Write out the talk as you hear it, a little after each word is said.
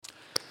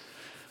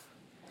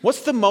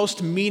What's the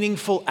most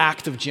meaningful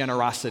act of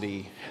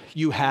generosity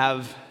you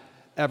have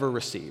ever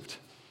received?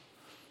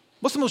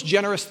 What's the most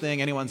generous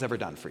thing anyone's ever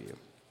done for you?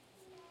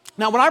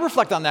 Now, when I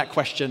reflect on that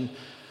question,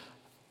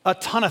 a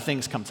ton of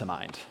things come to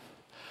mind.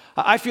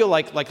 I feel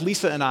like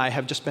Lisa and I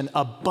have just been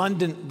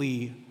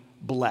abundantly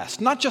blessed,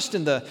 not just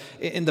in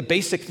the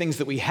basic things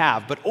that we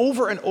have, but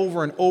over and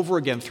over and over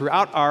again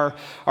throughout our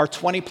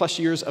 20 plus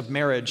years of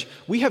marriage,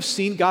 we have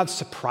seen God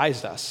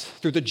surprise us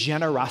through the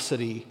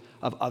generosity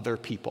of other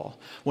people.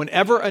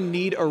 Whenever a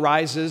need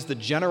arises, the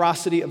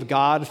generosity of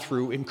God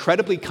through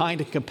incredibly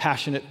kind and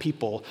compassionate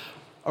people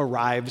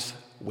arrives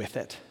with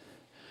it.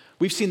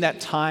 We've seen that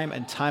time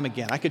and time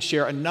again. I could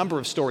share a number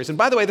of stories. And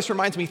by the way, this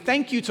reminds me,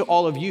 thank you to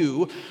all of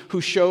you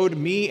who showed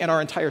me and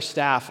our entire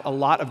staff a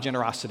lot of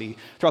generosity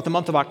throughout the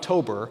month of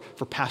October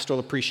for pastoral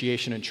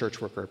appreciation and church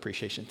worker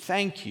appreciation.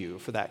 Thank you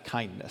for that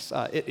kindness.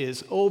 It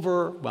is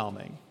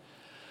overwhelming.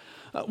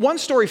 One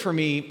story for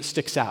me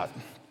sticks out.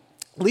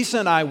 Lisa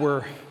and I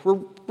were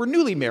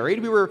newly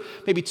married. We were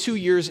maybe 2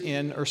 years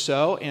in or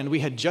so, and we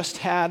had just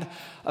had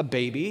a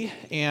baby,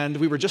 and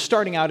we were just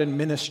starting out in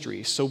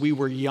ministry. So we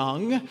were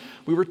young,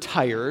 we were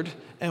tired,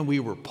 and we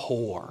were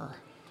poor.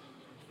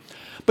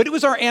 But it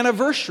was our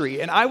anniversary,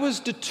 and I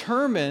was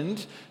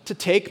determined to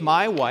take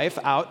my wife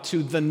out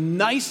to the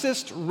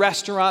nicest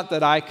restaurant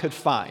that I could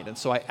find. And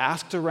so I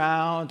asked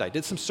around, I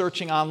did some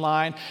searching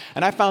online,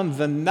 and I found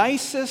the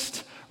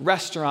nicest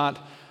restaurant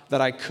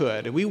that I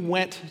could. And we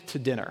went to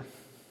dinner.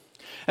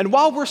 And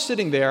while we're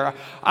sitting there,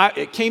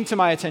 it came to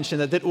my attention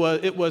that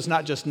it was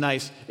not just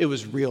nice, it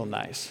was real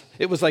nice.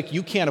 It was like,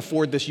 you can't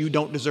afford this, you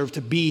don't deserve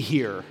to be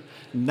here.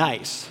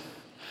 Nice.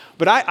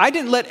 But I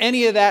didn't let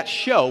any of that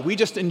show. We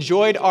just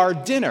enjoyed our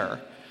dinner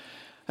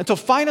until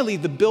finally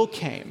the bill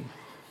came.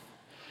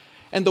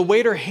 And the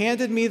waiter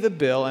handed me the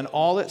bill, and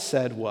all it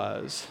said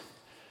was,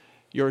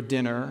 "Your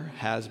dinner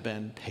has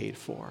been paid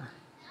for."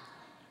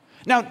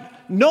 Now,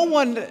 no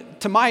one,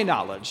 to my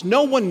knowledge,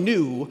 no one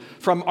knew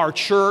from our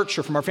church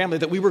or from our family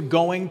that we were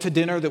going to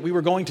dinner, that we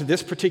were going to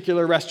this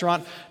particular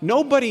restaurant.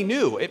 Nobody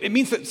knew. It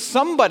means that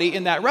somebody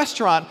in that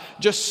restaurant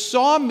just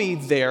saw me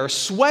there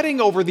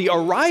sweating over the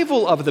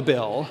arrival of the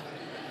bill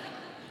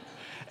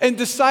and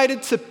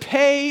decided to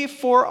pay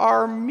for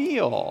our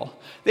meal.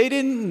 They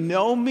didn't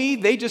know me.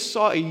 They just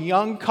saw a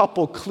young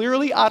couple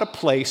clearly out of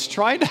place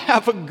trying to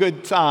have a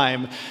good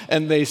time,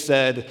 and they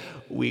said,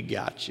 "We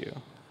got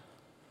you."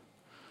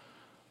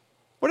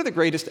 What are the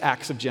greatest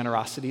acts of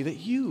generosity that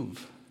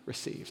you've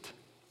received?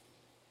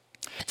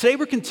 Today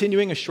we're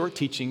continuing a short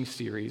teaching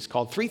series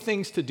called 3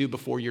 Things to Do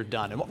Before You're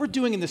Done. And what we're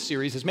doing in this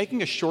series is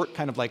making a short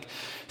kind of like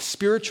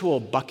spiritual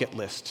bucket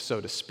list,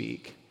 so to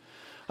speak,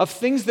 of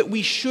things that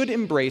we should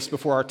embrace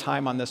before our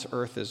time on this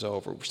earth is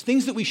over,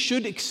 things that we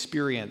should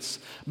experience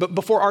but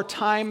before our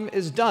time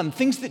is done,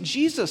 things that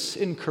Jesus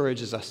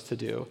encourages us to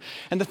do.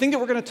 And the thing that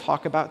we're going to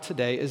talk about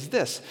today is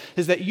this,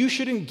 is that you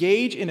should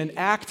engage in an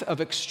act of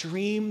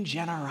extreme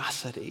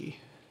generosity,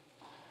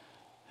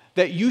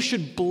 that you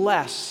should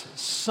bless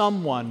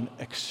someone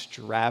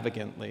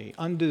extravagantly,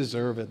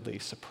 undeservedly,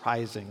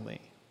 surprisingly.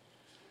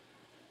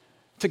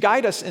 To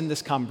guide us in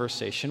this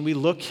conversation, we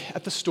look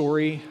at the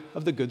story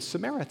of the Good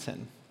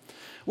Samaritan,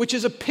 which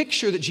is a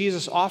picture that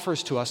Jesus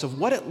offers to us of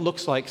what it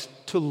looks like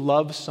to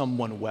love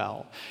someone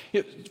well.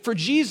 For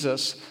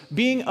Jesus,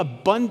 being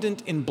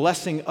abundant in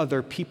blessing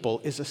other people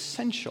is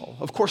essential.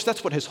 Of course,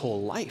 that's what his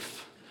whole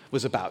life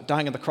was about,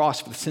 dying on the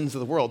cross for the sins of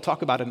the world.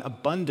 Talk about an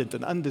abundant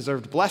and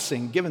undeserved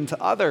blessing given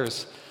to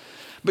others.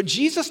 But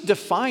Jesus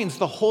defines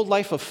the whole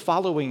life of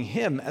following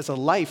him as a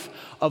life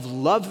of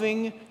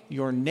loving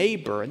your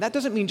neighbor. And that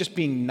doesn't mean just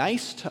being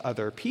nice to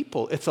other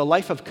people. It's a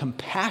life of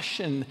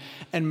compassion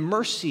and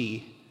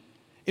mercy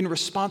in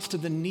response to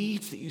the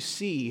needs that you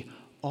see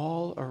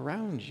all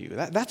around you.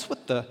 That's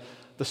what the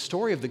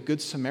story of the Good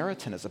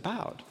Samaritan is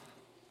about.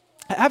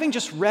 Having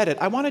just read it,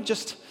 I want to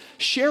just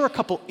share a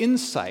couple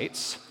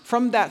insights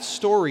from that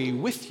story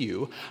with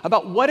you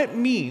about what it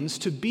means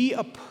to be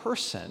a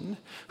person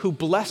who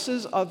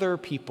blesses other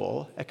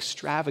people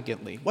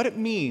extravagantly, what it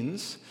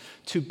means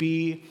to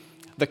be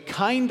the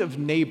kind of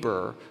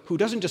neighbor who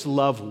doesn't just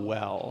love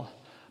well,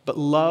 but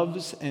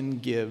loves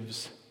and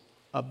gives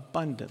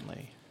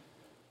abundantly.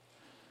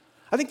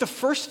 I think the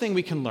first thing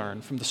we can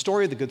learn from the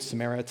story of the Good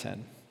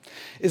Samaritan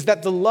is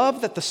that the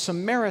love that the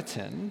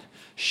Samaritan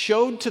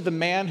showed to the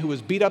man who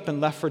was beat up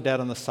and left for dead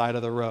on the side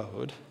of the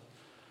road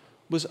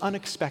was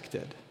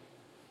unexpected.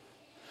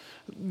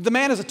 The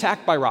man is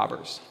attacked by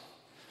robbers,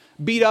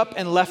 beat up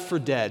and left for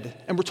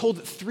dead, and we're told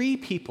that 3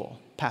 people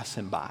pass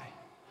him by: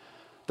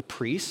 the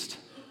priest,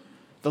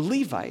 the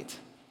Levite,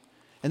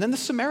 and then the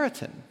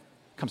Samaritan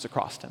comes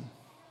across him.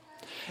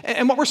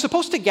 And what we're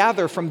supposed to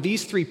gather from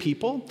these 3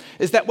 people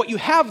is that what you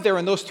have there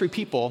in those 3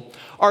 people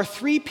are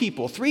 3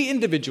 people, 3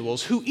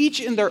 individuals who each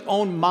in their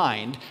own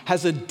mind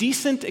has a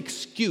decent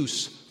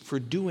excuse for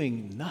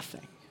doing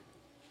nothing.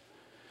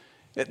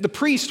 The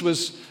priest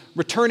was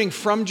returning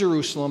from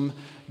Jerusalem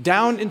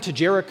down into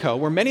Jericho,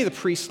 where many of the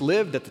priests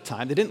lived at the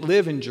time. They didn't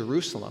live in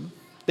Jerusalem.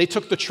 They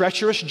took the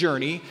treacherous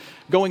journey,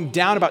 going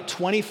down about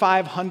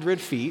 2,500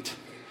 feet,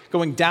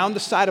 going down the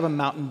side of a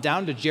mountain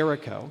down to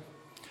Jericho.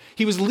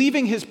 He was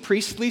leaving his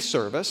priestly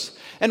service,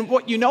 and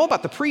what you know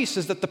about the priests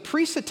is that the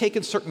priests had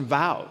taken certain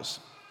vows.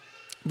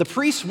 The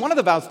priests, one of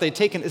the vows they'd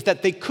taken is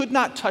that they could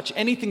not touch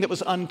anything that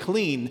was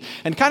unclean,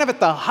 and kind of at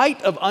the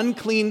height of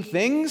unclean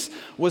things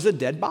was a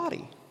dead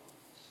body.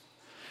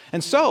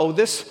 And so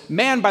this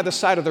man by the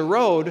side of the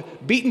road,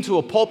 beaten to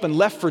a pulp and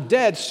left for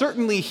dead,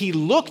 certainly he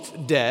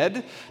looked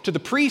dead to the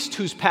priest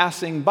who's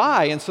passing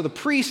by. And so the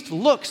priest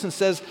looks and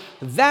says,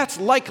 that's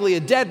likely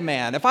a dead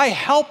man. If I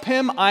help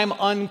him, I'm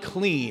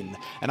unclean,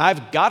 and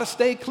I've got to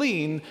stay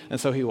clean. And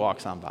so he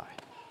walks on by.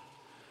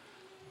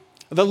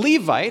 The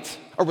Levite,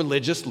 a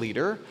religious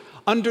leader,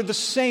 under the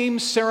same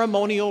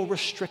ceremonial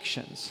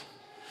restrictions.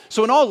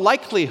 So in all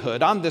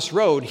likelihood, on this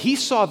road, he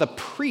saw the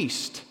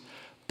priest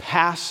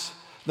pass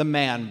the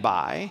man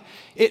by.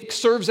 It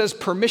serves as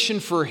permission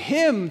for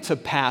him to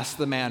pass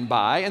the man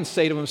by and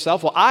say to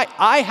himself, well,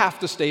 I have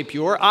to stay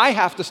pure. I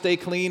have to stay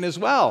clean as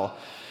well.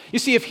 You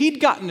see, if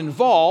he'd gotten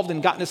involved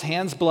and gotten his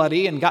hands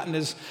bloody and gotten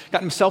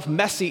himself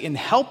messy in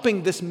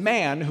helping this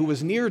man who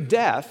was near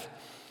death,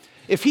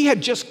 if he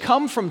had just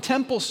come from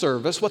temple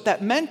service, what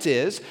that meant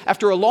is,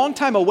 after a long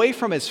time away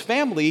from his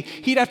family,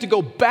 he'd have to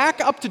go back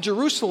up to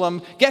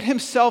Jerusalem, get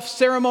himself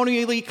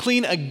ceremonially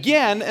clean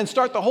again, and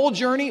start the whole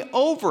journey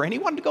over. And he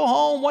wanted to go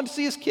home, wanted to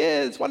see his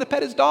kids, wanted to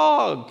pet his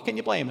dog. Can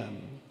you blame him?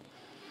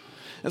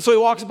 And so he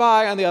walks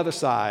by on the other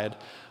side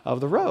of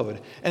the road.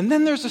 And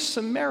then there's a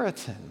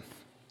Samaritan.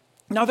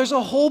 Now, there's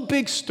a whole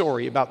big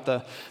story about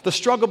the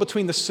struggle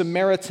between the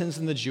Samaritans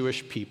and the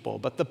Jewish people.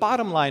 But the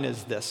bottom line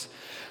is this.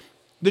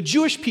 The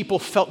Jewish people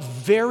felt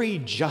very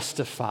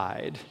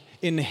justified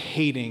in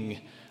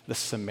hating the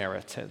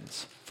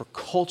Samaritans for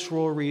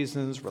cultural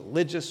reasons,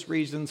 religious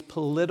reasons,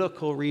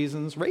 political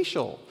reasons,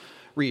 racial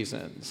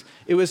reasons.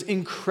 It was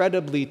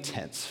incredibly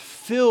tense,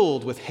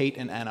 filled with hate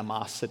and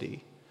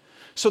animosity.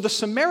 So the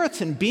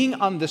Samaritan, being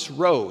on this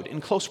road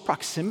in close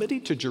proximity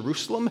to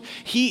Jerusalem,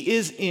 he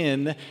is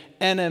in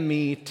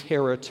enemy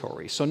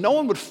territory. So no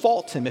one would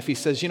fault him if he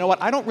says, you know what,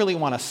 I don't really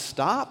want to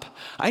stop.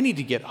 I need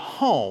to get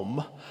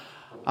home.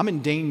 I'm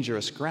in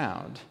dangerous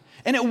ground.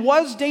 And it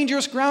was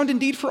dangerous ground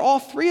indeed for all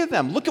three of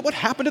them. Look at what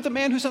happened to the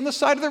man who's on the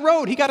side of the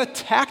road. He got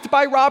attacked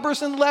by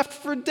robbers and left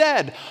for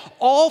dead.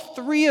 All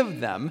three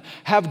of them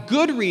have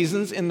good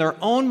reasons in their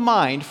own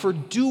mind for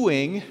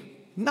doing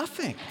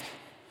nothing.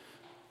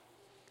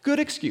 Good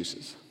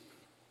excuses.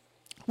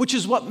 Which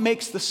is what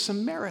makes the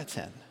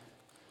Samaritan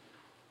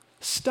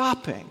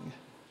stopping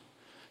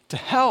to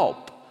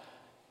help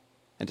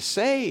and to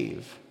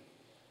save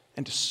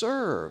and to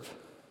serve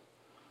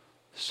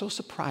so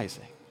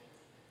surprising.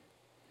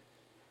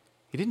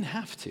 He didn't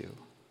have to,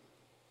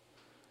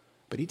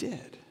 but he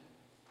did.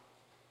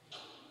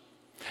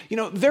 You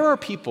know, there are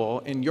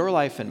people in your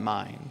life and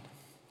mine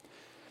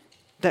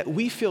that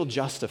we feel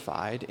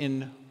justified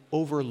in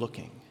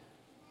overlooking.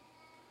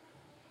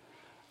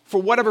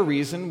 For whatever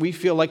reason, we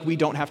feel like we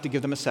don't have to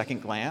give them a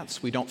second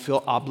glance. We don't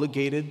feel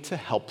obligated to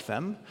help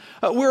them.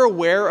 We're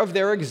aware of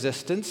their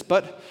existence,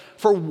 but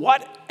for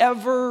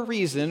whatever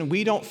reason,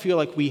 we don't feel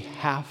like we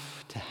have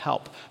to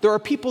help. There are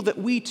people that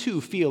we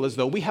too feel as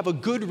though we have a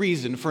good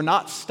reason for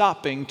not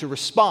stopping to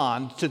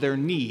respond to their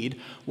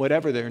need,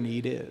 whatever their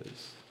need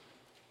is.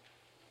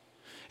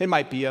 It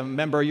might be a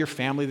member of your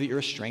family that you're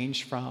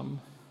estranged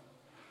from,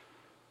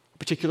 a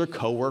particular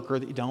coworker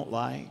that you don't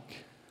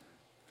like.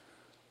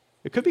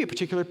 It could be a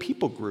particular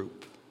people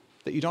group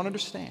that you don't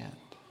understand,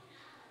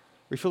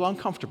 or you feel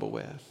uncomfortable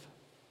with.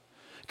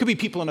 It could be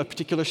people in a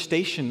particular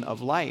station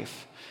of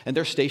life, and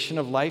their station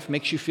of life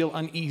makes you feel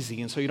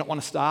uneasy, and so you don't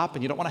want to stop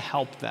and you don't want to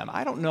help them.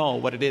 I don't know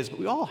what it is, but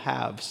we all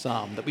have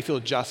some that we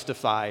feel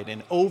justified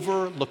in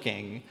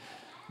overlooking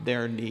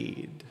their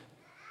need.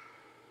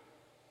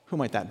 Who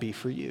might that be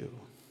for you?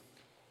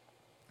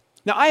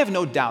 Now, I have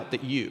no doubt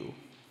that you,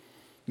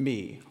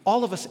 me,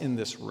 all of us in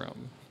this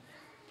room,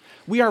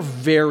 we are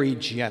very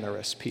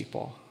generous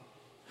people.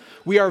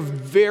 We are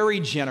very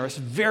generous,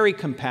 very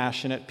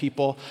compassionate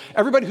people.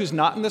 Everybody who's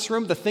not in this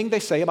room, the thing they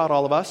say about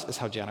all of us is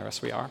how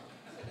generous we are.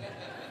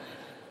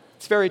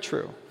 It's very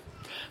true.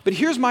 But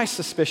here's my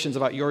suspicions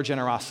about your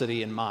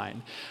generosity and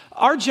mine.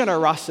 Our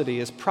generosity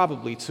is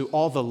probably to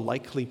all the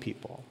likely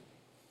people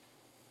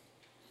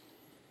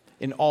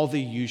in all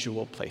the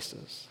usual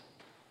places.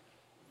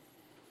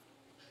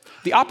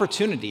 The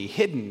opportunity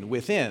hidden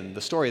within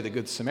the story of the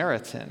Good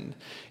Samaritan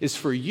is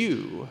for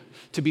you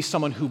to be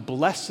someone who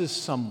blesses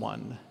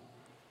someone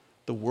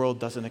the world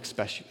doesn't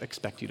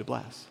expect you to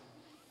bless.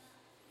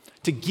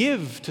 To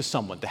give to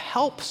someone, to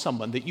help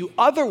someone that you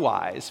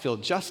otherwise feel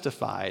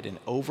justified in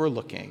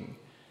overlooking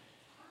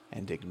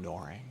and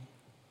ignoring.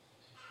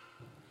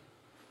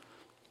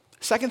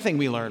 Second thing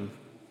we learn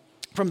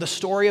from the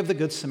story of the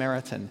Good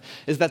Samaritan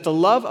is that the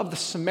love of the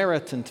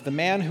Samaritan to the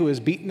man who is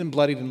beaten and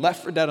bloodied and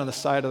left for dead on the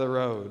side of the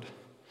road,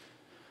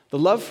 the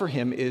love for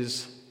him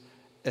is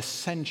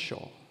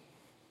essential.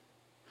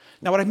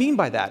 Now, what I mean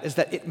by that is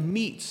that it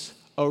meets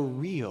a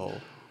real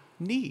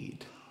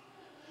need.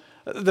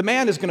 The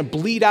man is going to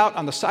bleed out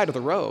on the side of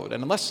the road,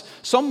 and unless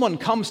someone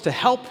comes to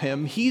help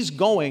him, he's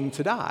going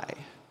to die.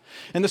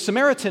 And the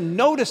Samaritan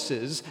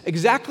notices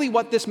exactly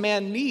what this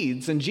man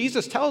needs. And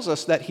Jesus tells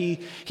us that he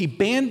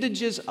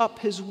bandages up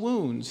his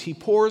wounds. He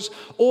pours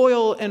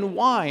oil and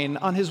wine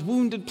on his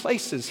wounded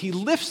places. He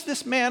lifts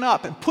this man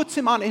up and puts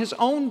him on his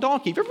own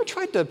donkey. Have you ever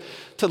tried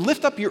to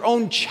lift up your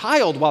own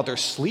child while they're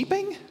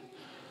sleeping?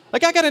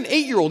 Like, I got an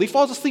 8-year-old. He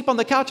falls asleep on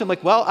the couch. I'm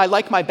like, well, I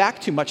like my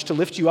back too much to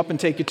lift you up and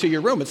take you to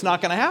your room. It's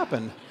not going to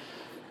happen.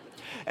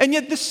 And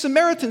yet this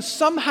Samaritan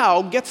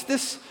somehow gets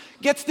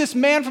this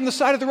man from the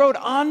side of the road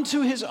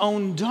onto his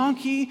own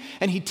donkey,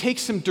 and he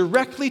takes him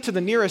directly to the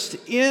nearest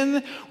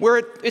inn, where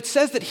it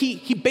says that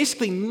he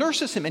basically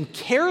nurses him and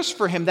cares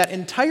for him that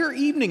entire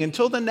evening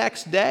until the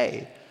next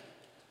day.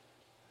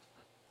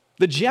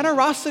 The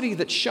generosity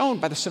that's shown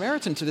by the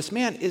Samaritan to this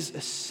man is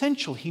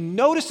essential. He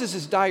notices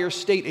his dire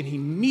state, and he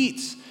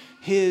meets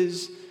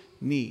his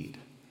need.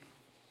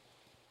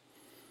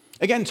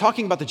 Again,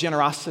 talking about the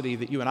generosity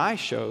that you and I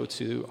show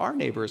to our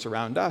neighbors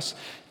around us,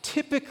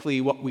 typically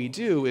what we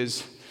do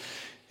is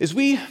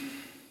we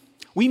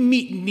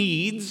meet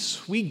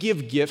needs, we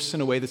give gifts in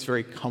a way that's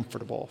very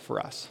comfortable for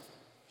us,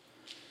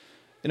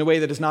 in a way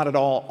that is not at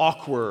all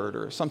awkward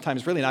or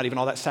sometimes really not even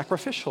all that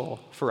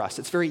sacrificial for us.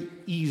 It's very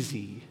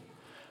easy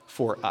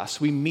for us.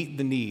 We meet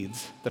the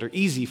needs that are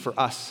easy for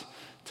us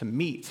to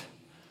meet.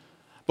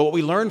 But what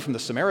we learn from the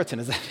Samaritan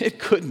is that it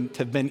couldn't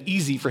have been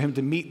easy for him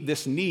to meet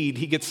this need.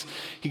 He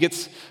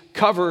gets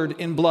covered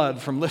in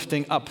blood from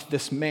lifting up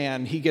this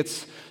man. He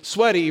gets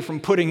sweaty from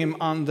putting him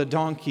on the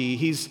donkey.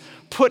 He's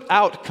put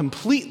out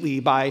completely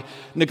by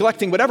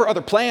neglecting whatever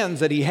other plans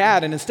that he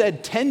had and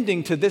instead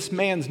tending to this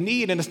man's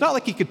need. And it's not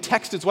like he could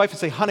text his wife and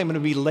say, honey, I'm going to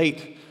be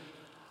late.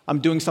 I'm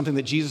doing something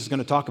that Jesus is going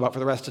to talk about for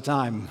the rest of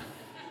time.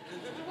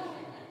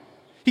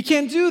 He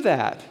can't do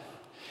that.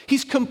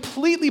 He's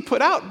completely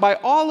put out by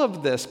all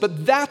of this,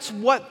 but that's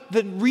what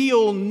the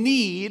real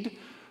need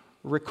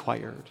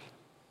required.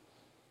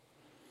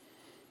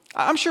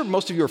 I'm sure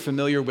most of you are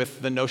familiar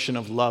with the notion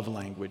of love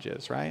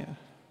languages, right?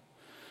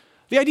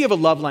 The idea of a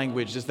love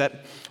language is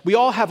that we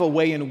all have a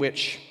way in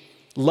which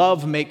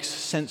love makes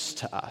sense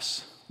to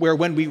us, where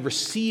when we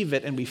receive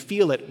it and we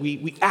feel it,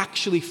 we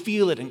actually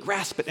feel it and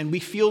grasp it and we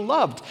feel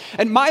loved.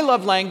 And my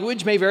love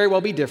language may very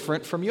well be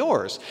different from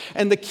yours.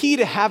 And the key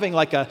to having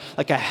like a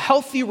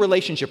healthy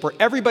relationship where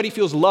everybody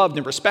feels loved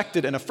and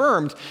respected and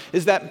affirmed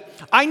is that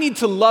I need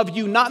to love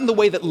you not in the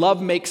way that love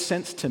makes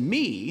sense to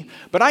me,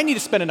 but I need to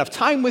spend enough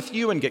time with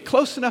you and get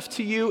close enough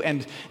to you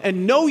and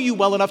know you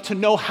well enough to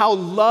know how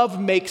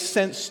love makes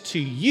sense to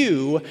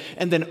you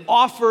and then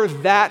offer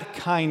that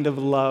kind of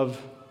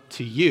love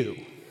to you.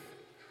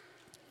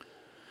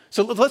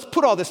 So let's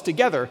put all this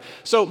together.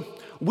 So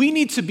we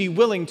need to be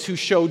willing to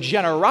show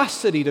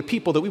generosity to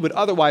people that we would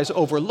otherwise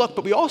overlook,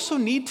 but we also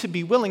need to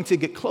be willing to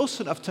get close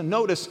enough to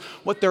notice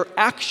what their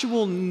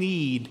actual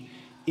need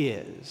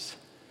is,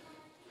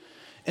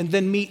 and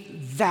then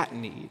meet that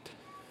need.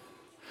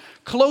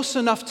 Close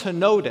enough to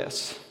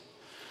notice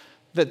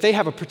that they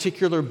have a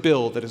particular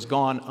bill that has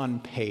gone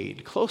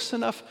unpaid. Close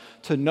enough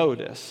to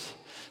notice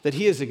that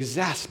he is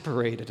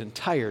exasperated and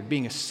tired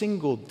being a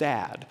single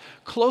dad.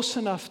 Close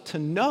enough to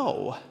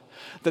know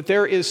that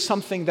there is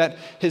something that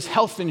his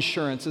health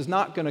insurance is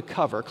not going to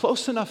cover.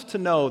 Close enough to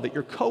know that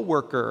your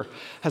coworker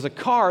has a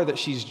car that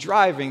she's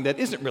driving that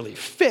isn't really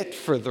fit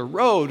for the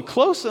road.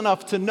 Close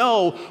enough to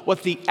know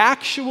what the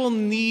actual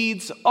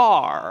needs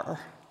are.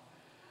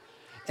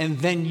 And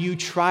then you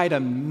try to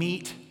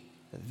meet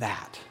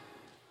that.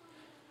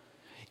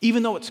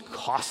 Even though it's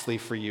costly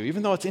for you,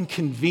 even though it's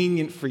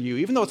inconvenient for you,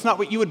 even though it's not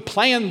what you had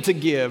planned to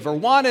give or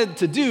wanted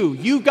to do,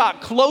 you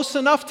got close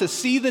enough to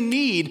see the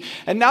need.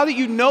 And now that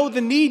you know the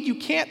need, you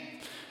can't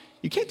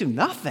do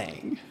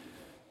nothing.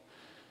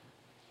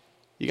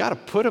 You got to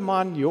put him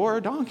on your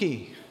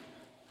donkey.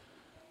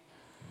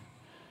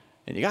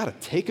 And you got to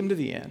take him to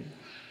the inn.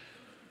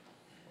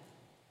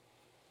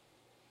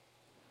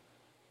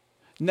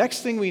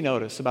 Next thing we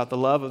notice about the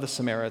love of the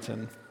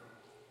Samaritan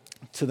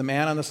to the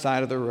man on the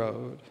side of the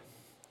road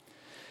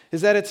is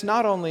that it's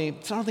not only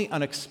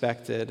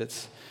unexpected,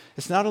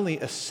 it's not only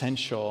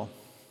essential,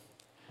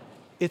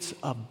 it's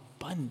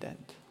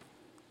abundant.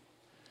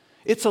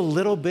 It's a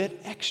little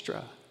bit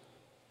extra.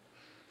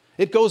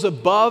 It goes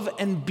above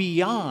and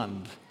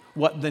beyond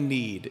what the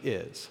need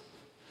is.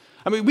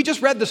 I mean, we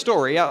just read the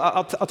story.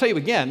 I'll tell you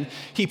again.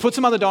 He puts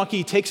him on the donkey,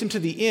 he takes him to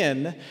the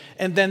inn,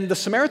 and then the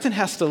Samaritan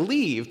has to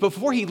leave.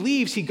 Before he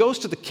leaves, he goes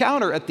to the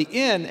counter at the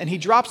inn, and he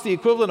drops the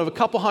equivalent of a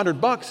couple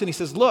 $100, and he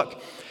says,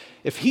 look,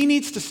 if he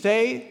needs to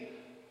stay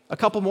a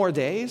couple more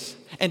days,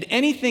 and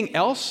anything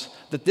else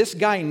that this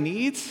guy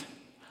needs,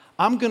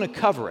 I'm going to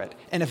cover it.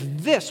 And if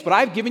this, what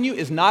I've given you,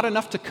 is not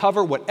enough to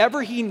cover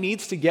whatever he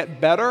needs to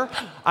get better,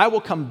 I will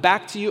come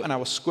back to you, and I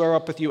will square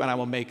up with you, and I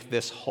will make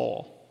this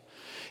whole.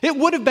 It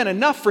would have been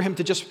enough for him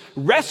to just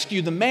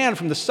rescue the man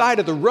from the side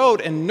of the road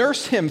and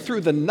nurse him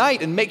through the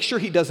night and make sure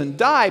he doesn't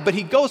die, but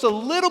he goes a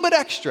little bit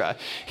extra.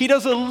 He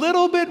does a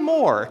little bit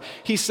more.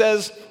 He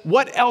says,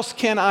 what else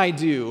can I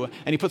do?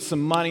 And he puts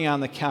some money on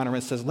the counter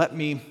and says, let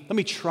me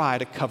try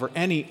to cover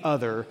any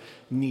other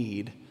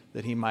need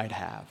that he might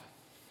have.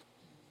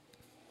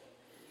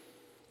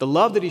 the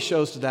love that he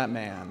shows to that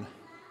man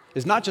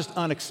is not just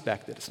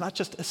unexpected. It's not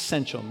just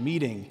essential,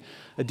 meeting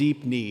a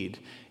deep need.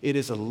 It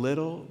is a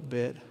little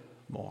bit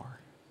more.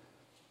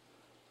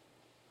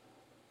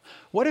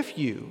 What if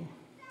you,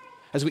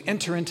 as we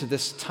enter into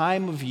this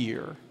time of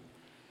year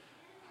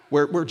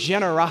where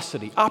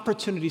generosity,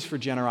 opportunities for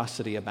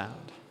generosity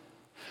abound,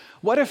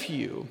 what if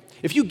you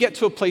get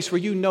to a place where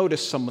you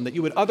notice someone that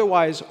you would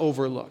otherwise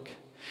overlook,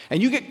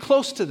 and you get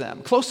close to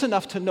them, close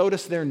enough to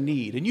notice their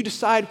need, and you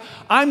decide,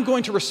 I'm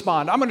going to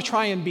respond, I'm going to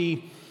try and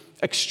be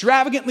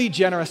extravagantly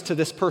generous to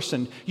this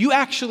person. You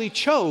actually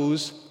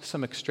chose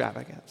some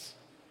extravagance.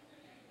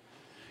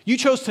 You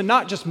chose to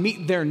not just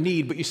meet their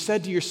need, but you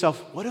said to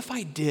yourself, what if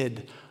I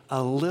did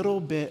a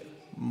little bit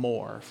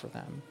more for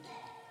them?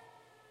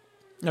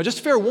 Now,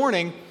 just fair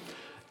warning,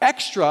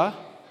 extra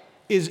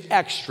is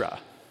extra.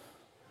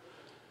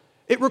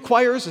 It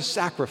requires a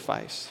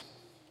sacrifice.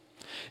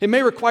 It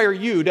may require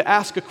you to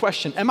ask a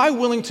question, am I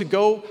willing to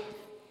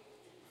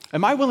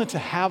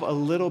have a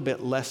little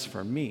bit less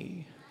for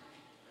me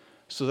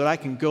so that I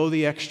can go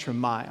the extra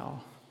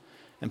mile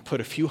and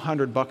put a few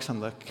 $100 on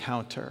the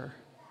counter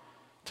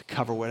to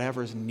cover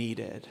whatever's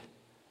needed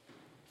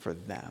for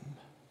them?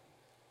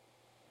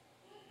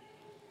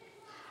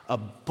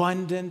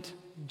 Abundant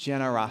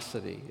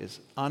generosity is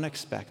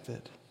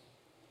unexpected.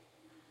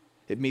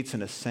 It meets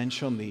an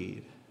essential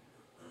need,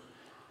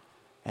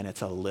 and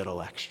it's a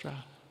little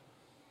extra.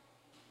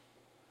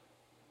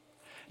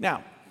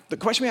 Now, the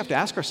question we have to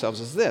ask ourselves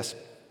is this: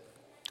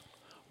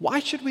 why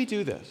should we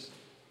do this?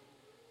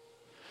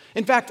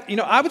 In fact,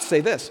 I would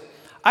say this.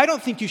 I don't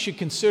think you should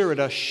consider it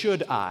a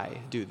should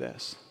I do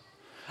this.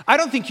 I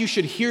don't think you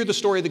should hear the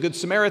story of the Good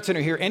Samaritan or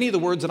hear any of the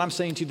words that I'm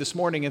saying to you this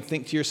morning and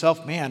think to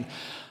yourself, man,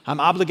 I'm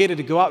obligated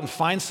to go out and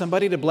find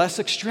somebody to bless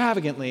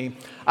extravagantly.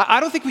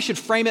 I don't think we should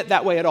frame it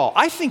that way at all.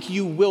 I think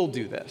you will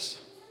do this.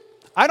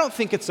 I don't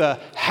think it's a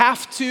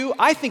have to.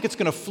 I think it's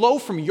going to flow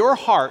from your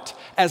heart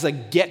as a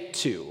get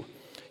to.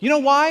 You know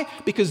why?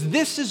 Because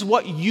this is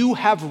what you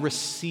have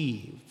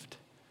received.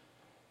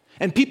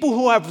 And people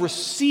who have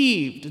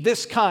received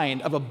this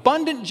kind of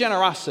abundant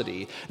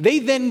generosity, they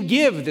then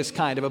give this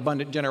kind of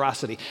abundant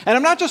generosity. And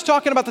I'm not just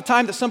talking about the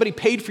time that somebody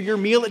paid for your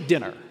meal at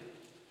dinner.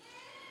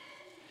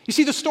 You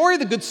see, the story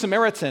of the Good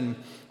Samaritan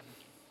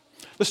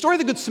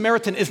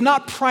is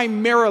not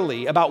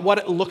primarily about what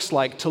it looks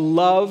like to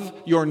love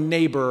your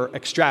neighbor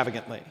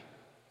extravagantly.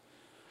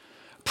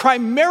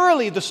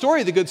 Primarily, the story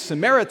of the Good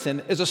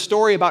Samaritan is a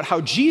story about how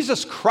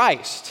Jesus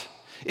Christ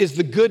is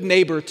the good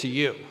neighbor to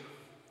you.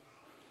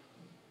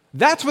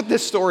 That's what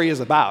this story is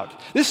about.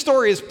 This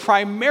story is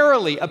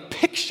primarily a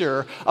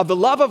picture of the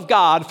love of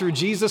God through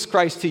Jesus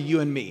Christ to you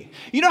and me.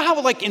 You know how,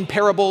 like in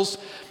parables,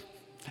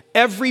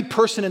 every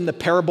person in the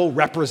parable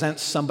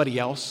represents somebody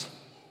else?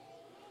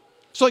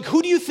 So, like,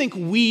 who do you think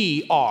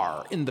we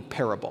are in the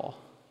parable?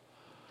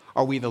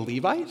 Are we the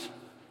Levite?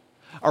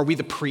 Are we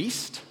the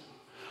priest?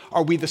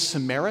 Are we the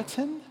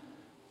Samaritan?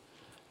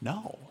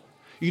 No.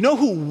 You know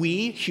who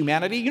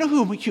humanity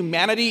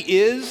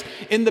is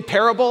in the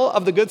parable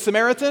of the Good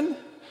Samaritan?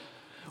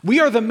 We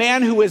are the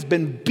man who has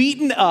been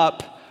beaten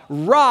up,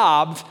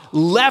 robbed,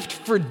 left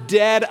for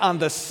dead on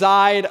the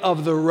side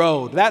of the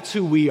road. That's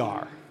who we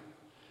are.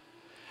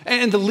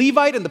 And the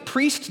Levite and the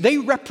priest, they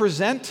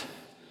represent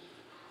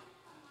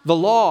the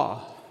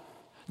law.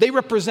 They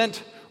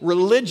represent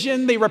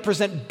religion. They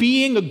represent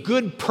being a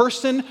good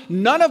person.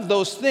 None of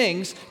those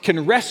things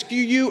can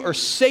rescue you or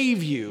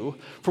save you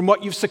from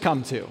what you've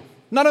succumbed to.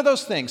 None of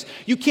those things.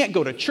 You can't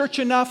go to church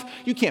enough.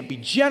 You can't be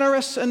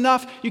generous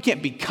enough. You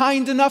can't be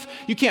kind enough.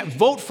 You can't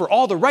vote for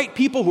all the right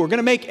people who are going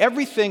to make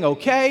everything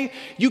okay.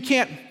 You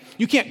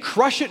can't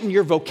crush it in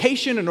your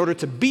vocation in order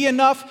to be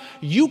enough.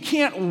 You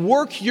can't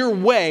work your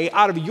way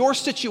out of your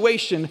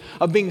situation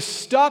of being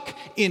stuck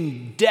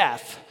in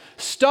death,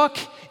 stuck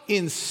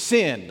in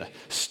sin,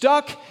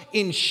 stuck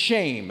in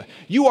shame.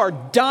 You are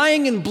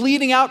dying and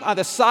bleeding out on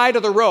the side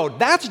of the road.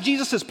 That's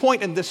Jesus'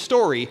 point in this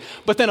story.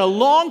 But then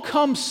along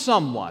comes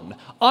someone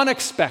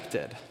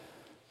unexpected,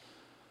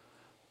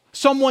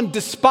 someone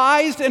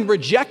despised and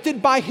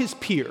rejected by his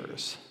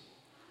peers,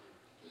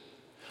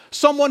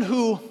 someone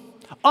who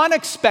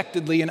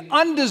unexpectedly and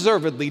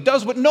undeservedly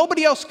does what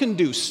nobody else can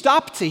do,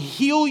 stop to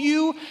heal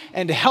you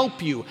and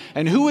help you.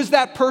 And who is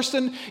that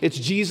person? It's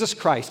Jesus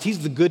Christ.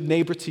 He's the good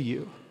neighbor to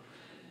you.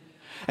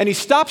 And he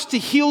stops to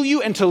heal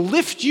you and to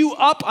lift you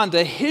up onto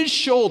his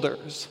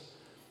shoulders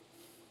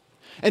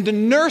and to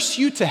nurse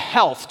you to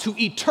health, to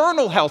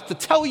eternal health, to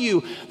tell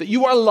you that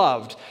you are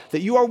loved,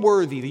 that you are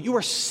worthy, that you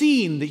are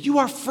seen, that you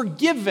are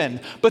forgiven.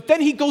 But then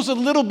he goes a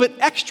little bit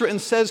extra and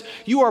says,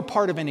 you are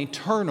part of an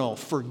eternal,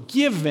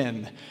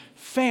 forgiven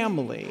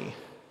family.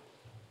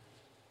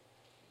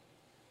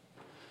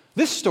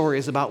 This story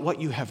is about what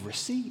you have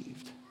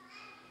received.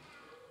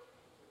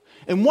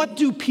 And what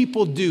do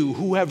people do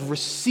who have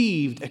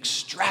received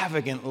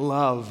extravagant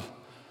love?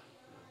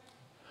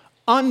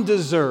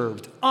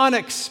 Undeserved,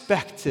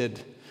 unexpected,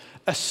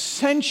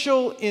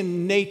 essential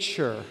in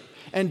nature,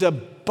 and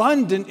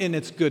abundant in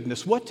its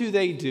goodness. What do?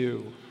 They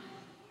do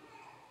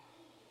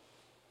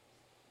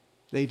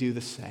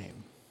the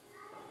same.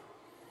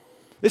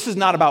 This is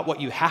not about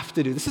what you have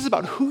to do. This is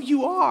about who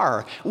you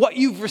are, what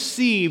you've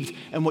received,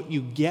 and what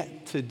you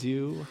get to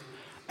do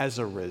as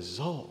a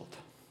result.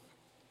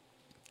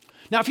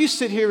 Now, if you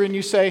sit here and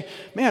you say,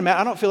 man, Matt,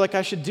 I don't feel like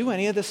I should do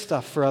any of this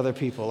stuff for other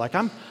people. Like,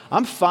 I'm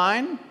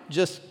fine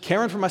just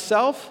caring for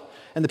myself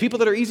and the people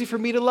that are easy for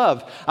me to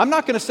love. I'm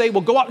not going to say,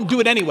 well, go out and do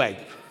it anyway.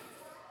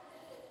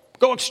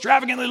 Go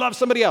extravagantly love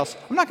somebody else.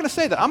 I'm not going to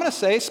say that. I'm going to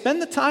say, spend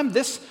the time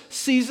this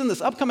season, this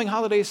upcoming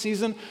holiday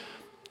season,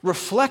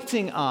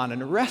 reflecting on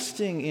and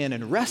resting in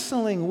and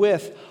wrestling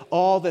with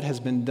all that has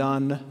been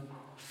done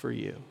for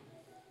you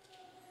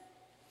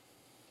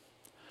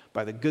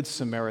by the Good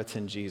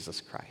Samaritan, Jesus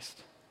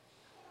Christ.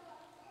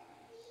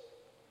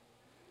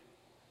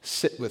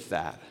 Sit with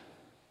that.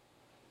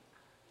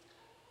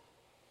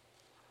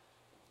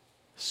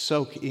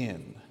 Soak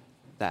in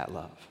that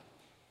love.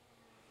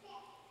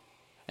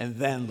 And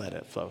then let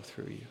it flow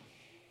through you.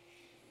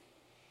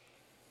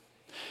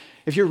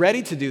 If you're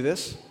ready to do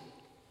this,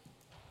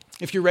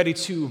 if you're ready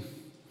to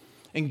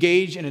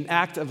engage in an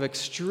act of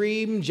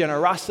extreme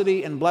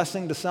generosity and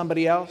blessing to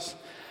somebody else,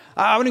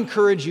 I would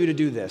encourage you to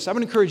do this. I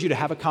would encourage you to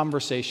have a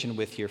conversation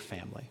with your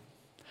family.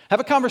 Have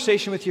a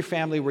conversation with your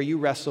family where you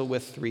wrestle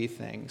with three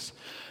things.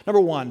 Number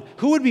one,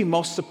 who would be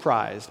most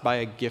surprised by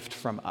a gift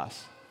from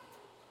us?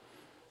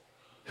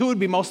 Who would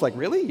be most like,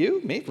 really?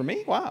 You? Me? For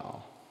me?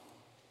 Wow.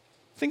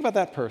 Think about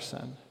that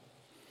person.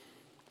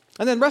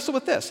 And then wrestle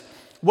with this.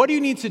 What do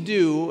you need to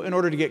do in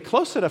order to get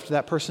close enough to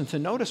that person to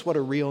notice what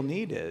a real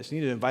need is?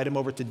 You need to invite them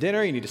over to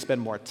dinner. You need to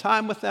spend more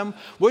time with them.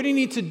 What do you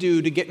need to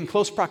do to get in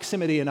close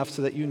proximity enough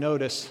so that you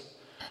notice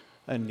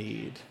a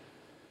need?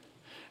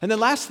 And then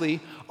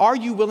lastly, are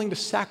you willing to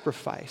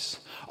sacrifice?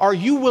 Are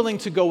you willing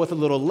to go with a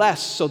little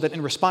less so that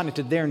in responding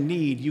to their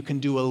need, you can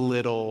do a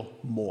little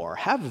more?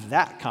 Have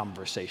that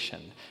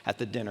conversation at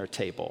the dinner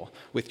table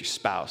with your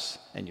spouse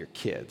and your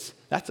kids.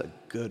 That's a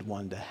good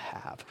one to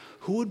have.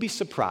 Who would be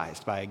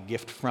surprised by a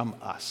gift from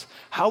us?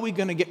 How are we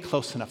going to get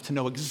close enough to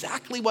know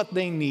exactly what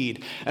they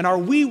need? And are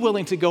we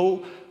willing to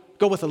go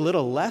with a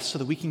little less so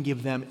that we can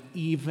give them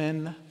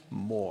even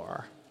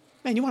more?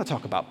 Man, you want to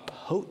talk about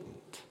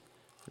potent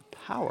and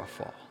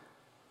powerful.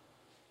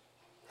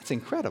 That's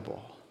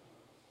incredible.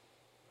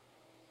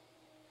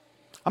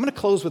 I'm going to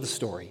close with a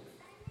story.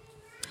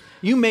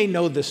 You may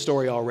know this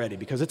story already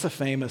because it's a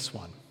famous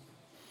one.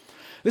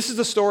 This is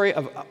the story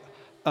of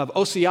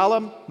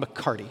Osceola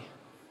McCarty.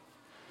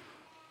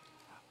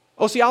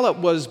 Osceola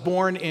was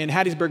born in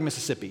Hattiesburg,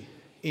 Mississippi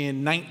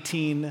in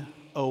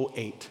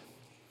 1908.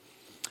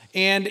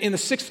 And in the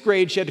 6th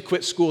grade, she had to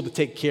quit school to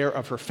take care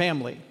of her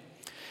family.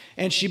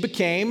 And she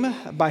became,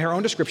 by her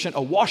own description,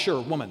 a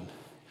washerwoman.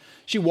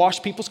 She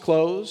washed people's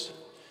clothes.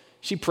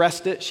 She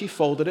pressed it. She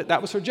folded it.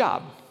 That was her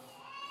job.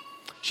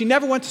 She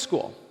never went to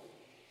school.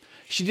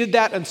 She did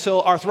that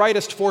until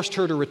arthritis forced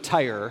her to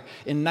retire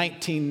in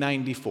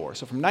 1994.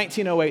 So from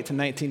 1908 to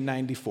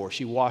 1994,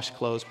 she washed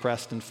clothes,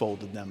 pressed, and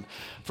folded them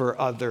for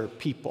other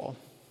people.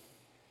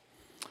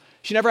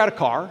 She never had a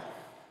car.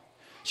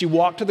 She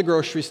walked to the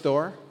grocery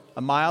store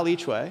a mile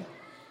each way.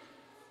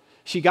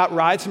 She got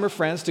rides from her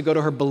friends to go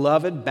to her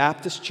beloved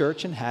Baptist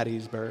church in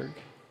Hattiesburg.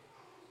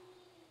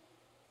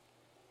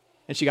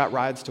 And she got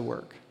rides to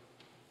work.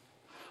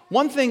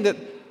 One thing that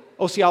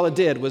Osceola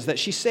did was that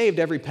she saved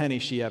every penny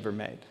she ever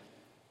made.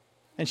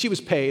 And she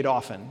was paid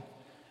often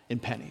in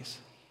pennies.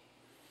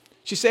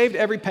 She saved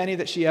every penny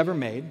that she ever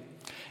made.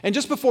 And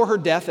just before her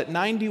death at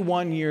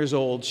 91 years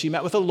old, she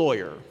met with a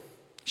lawyer.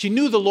 She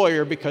knew the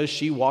lawyer because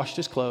she washed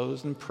his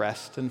clothes and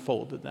pressed and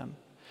folded them.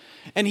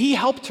 And he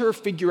helped her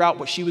figure out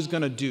what she was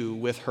going to do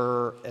with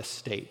her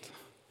estate.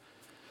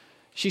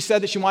 She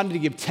said that she wanted to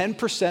give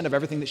 10% of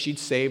everything that she'd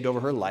saved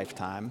over her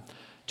lifetime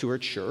to her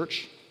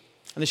church.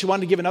 And then she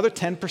wanted to give another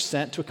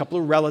 10% to a couple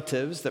of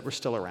relatives that were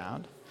still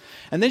around.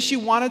 And then she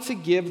wanted to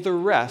give the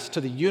rest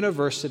to the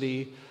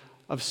University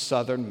of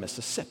Southern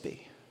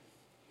Mississippi.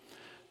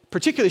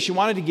 Particularly, she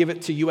wanted to give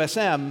it to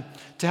USM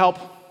to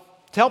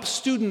help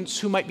students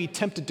who might be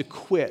tempted to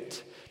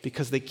quit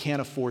because they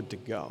can't afford to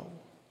go.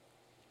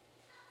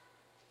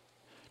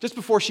 Just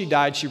before she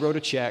died, she wrote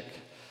a check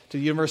to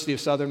the University of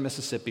Southern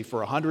Mississippi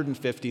for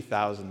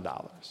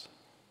 $150,000,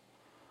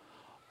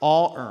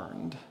 all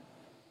earned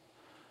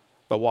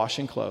by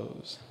washing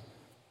clothes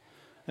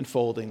and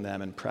folding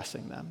them and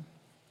pressing them.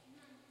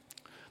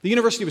 The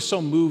university was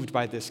so moved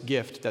by this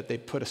gift that they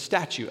put a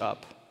statue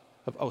up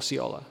of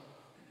Osceola.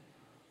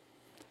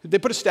 They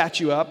put a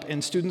statue up,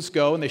 and students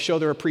go and they show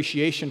their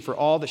appreciation for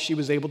all that she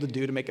was able to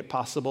do to make it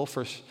possible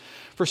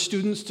for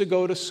students to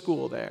go to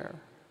school there.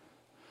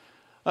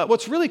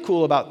 What's really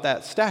cool about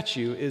that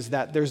statue is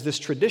that there's this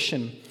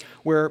tradition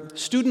where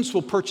students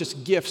will purchase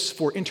gifts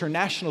for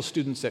international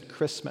students at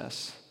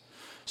Christmas,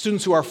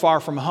 students who are far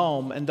from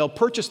home, and they'll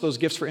purchase those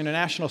gifts for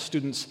international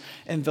students,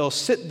 and they'll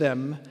sit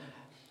them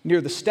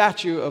near the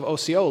statue of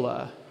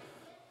Osceola,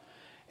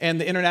 and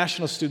the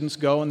international students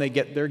go and they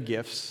get their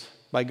gifts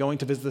by going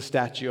to visit the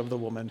statue of the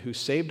woman who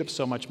saved up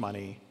so much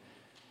money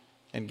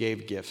and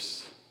gave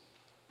gifts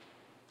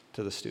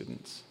to the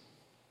students.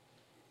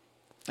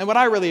 And what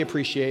I really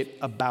appreciate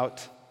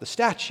about the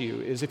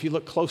statue is, if you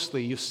look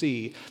closely, you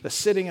see that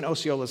sitting in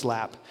Osceola's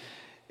lap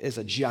is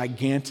a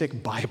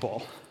gigantic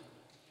Bible,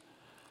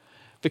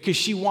 because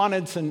she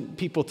wanted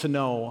people to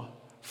know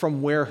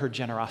from where her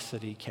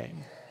generosity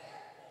came.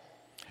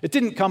 It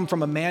didn't come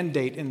from a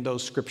mandate in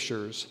those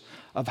scriptures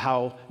of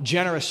how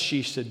generous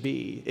she should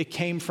be. It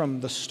came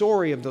from the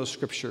story of those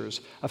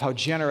scriptures of how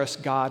generous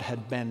God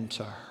had been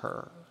to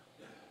her.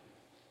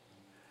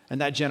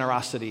 And that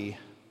generosity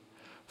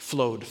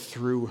flowed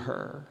through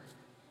her.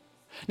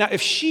 Now,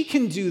 if she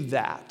can do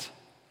that,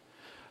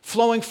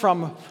 flowing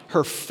from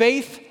her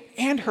faith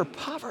and her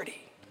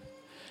poverty,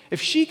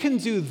 if she can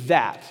do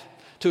that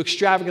to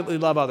extravagantly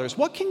love others,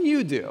 what can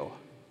you do?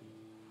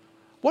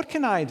 What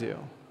can I do?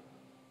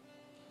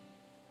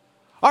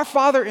 Our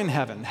Father in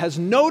heaven has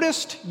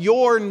noticed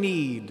your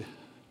need,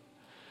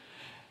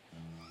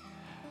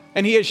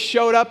 and He has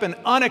showed up in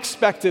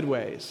unexpected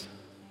ways.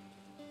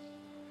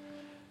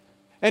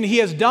 And He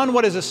has done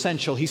what is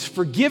essential. He's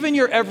forgiven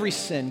your every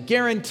sin,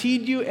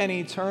 guaranteed you an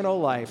eternal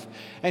life,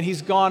 and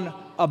He's gone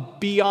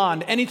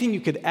beyond anything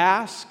you could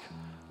ask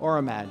or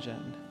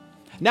imagine.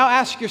 Now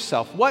ask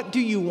yourself, what do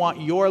you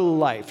want your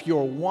life,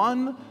 your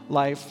one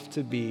life,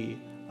 to be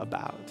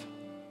about?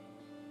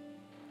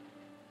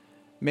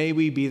 May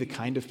we be the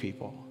kind of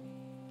people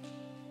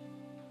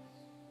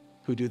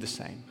who do the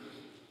same.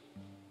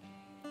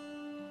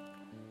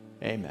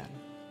 Amen.